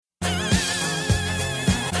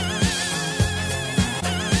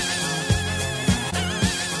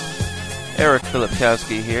Eric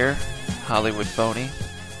Filipkowski here, Hollywood Phony,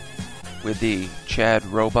 with the Chad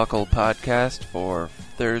Robuckle podcast for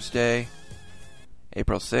Thursday,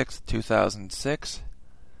 April 6th, 2006.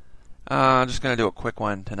 I'm just going to do a quick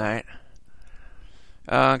one tonight.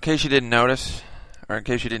 In case you didn't notice, or in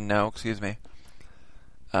case you didn't know,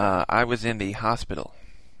 I was in the hospital.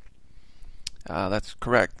 That's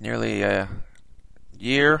correct. Nearly a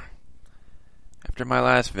year after my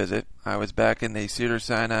last visit, I was back in the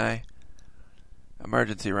Cedars-Sinai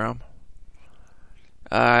emergency room.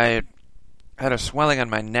 I had a swelling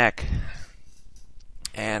on my neck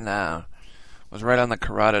and was right on the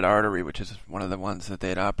carotid artery, which is one of the ones that they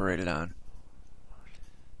had operated on.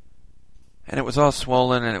 And it was all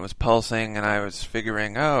swollen and it was pulsing, and I was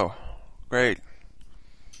figuring, oh, great,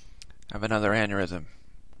 I have another aneurysm.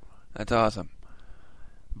 That's awesome.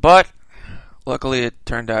 But luckily it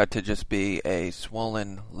turned out to just be a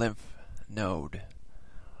swollen lymph node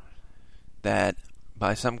that,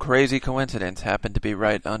 by some crazy coincidence, happened to be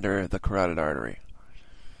right under the carotid artery.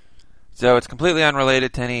 So it's completely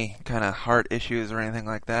unrelated to any kind of heart issues or anything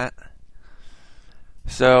like that.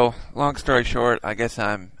 So, long story short, I guess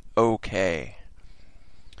I'm okay.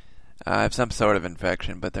 I have some sort of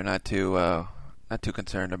infection, but they're not too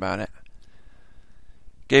concerned about it.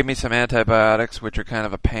 Gave me some antibiotics, which are kind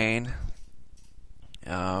of a pain.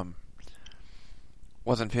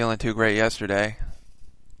 Wasn't feeling too great yesterday.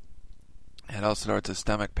 Had all sorts of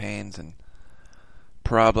stomach pains and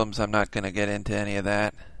problems. I'm not going to get into any of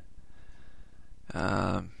that.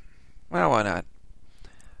 Well, why not?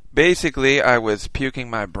 Basically, I was puking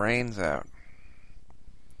my brains out.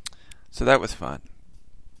 So that was fun.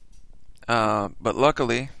 But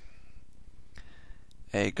luckily,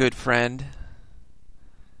 a good friend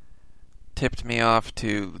tipped me off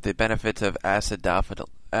to the benefits of acidophilus,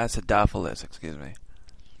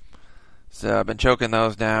 So I've been choking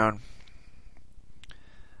those down.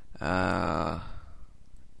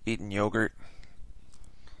 Eating yogurt,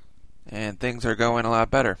 and things are going a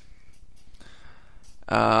lot better.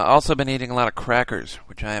 Also been eating a lot of crackers,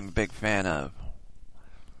 which I am a big fan of.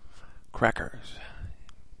 Crackers.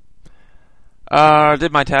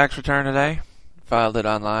 Did my tax return today. Filed it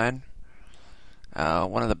online.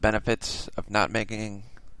 One of the benefits of not making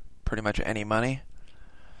pretty much any money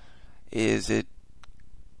is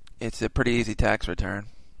it's a pretty easy tax return.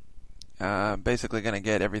 Basically going to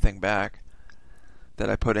get everything back that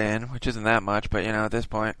I put in, which isn't that much, but at this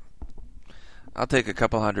point, I'll take a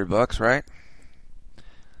couple $100, right?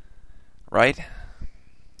 Right?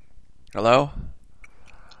 Hello?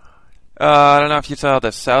 I don't know if you saw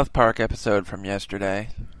the South Park episode from yesterday.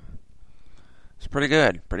 It's pretty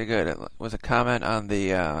good. It was a comment on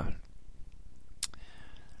the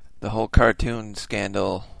whole cartoon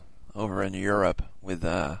scandal over in Europe with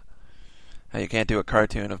how you can't do a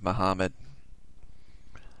cartoon of Muhammad.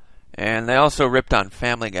 And they also ripped on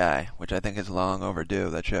Family Guy, which I think is long overdue.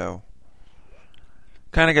 That show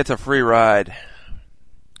kind of gets a free ride.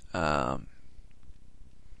 I'm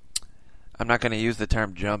not going to use the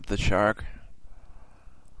term jump the shark,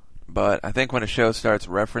 but I think when a show starts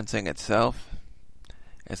referencing itself,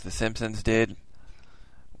 as The Simpsons did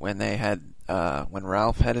when they had when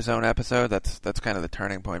Ralph had his own episode, that's kind of the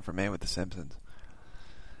turning point for me with The Simpsons.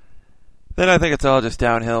 Then I think it's all just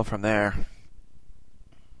downhill from there.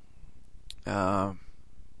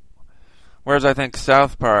 Whereas I think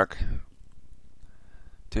South Park,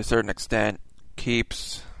 to a certain extent,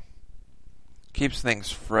 keeps things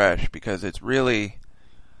fresh, because it's really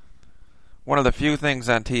one of the few things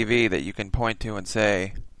on TV that you can point to and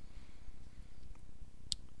say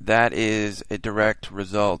that is a direct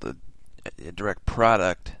result, a direct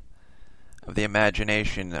product of the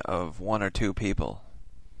imagination of one or two people,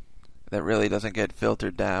 that really doesn't get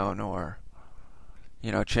filtered down or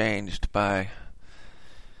changed by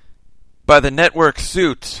the network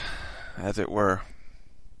suits, as it were.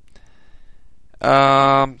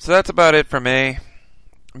 So that's about it for me.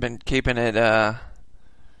 I've been keeping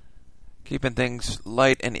things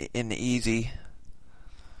light and easy.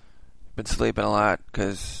 Been sleeping a lot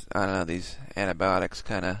because, I don't know, these antibiotics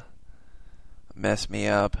kind of mess me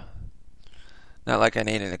up. Not like I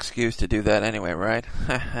need an excuse to do that anyway, right?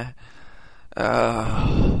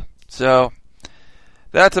 So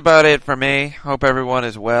that's about it for me. Hope everyone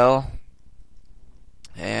is well.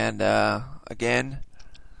 And again,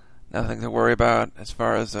 nothing to worry about as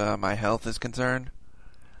far as my health is concerned.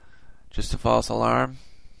 Just a false alarm.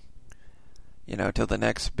 Till the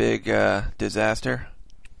next big disaster.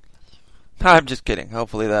 I'm just kidding.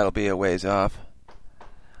 Hopefully that'll be a ways off.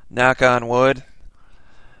 Knock on wood.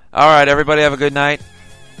 Alright, everybody have a good night.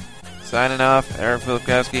 Signing off, Eric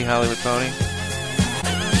Filipkowski, Hollywood Phony.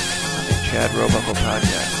 Chad Robuckle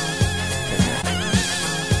Podcast.